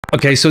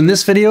Okay, so in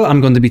this video,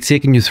 I'm going to be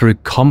taking you through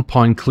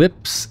compound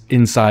clips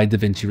inside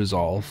DaVinci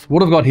Resolve.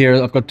 What I've got here,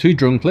 I've got two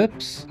drone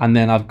clips, and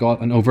then I've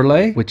got an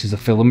overlay, which is a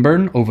fill and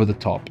burn over the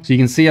top. So you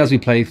can see as we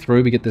play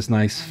through, we get this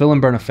nice fill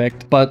and burn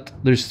effect, but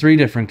there's three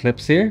different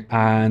clips here,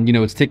 and you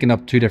know, it's taking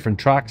up two different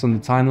tracks on the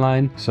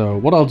timeline. So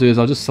what I'll do is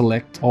I'll just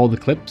select all the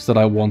clips that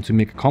I want to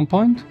make a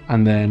compound,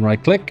 and then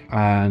right click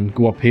and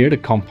go up here to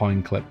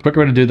compound clip. Quicker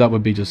way to do that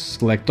would be just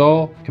select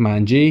all,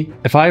 Command G.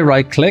 If I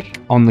right click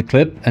on the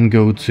clip and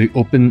go to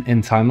open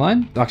in timeline,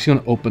 it's actually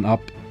going to open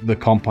up the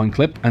compound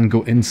clip and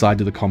go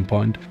inside of the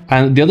compound.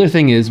 And the other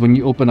thing is, when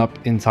you open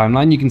up in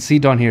timeline, you can see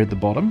down here at the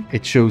bottom,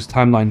 it shows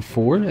timeline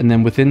 4, and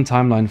then within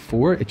timeline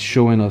 4, it's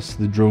showing us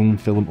the drone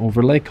film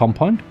overlay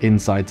compound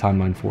inside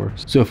timeline 4.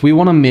 So if we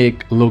want to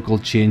make local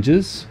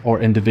changes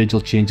or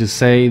individual changes,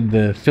 say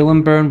the fill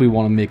and burn, we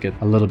want to make it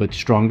a little bit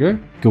stronger,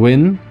 go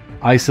in,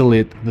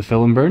 isolate the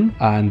fill and burn,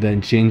 and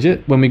then change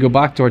it. When we go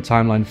back to our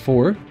timeline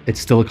 4, it's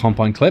still a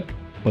compound clip,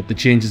 but the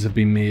changes have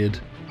been made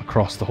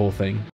across the whole thing.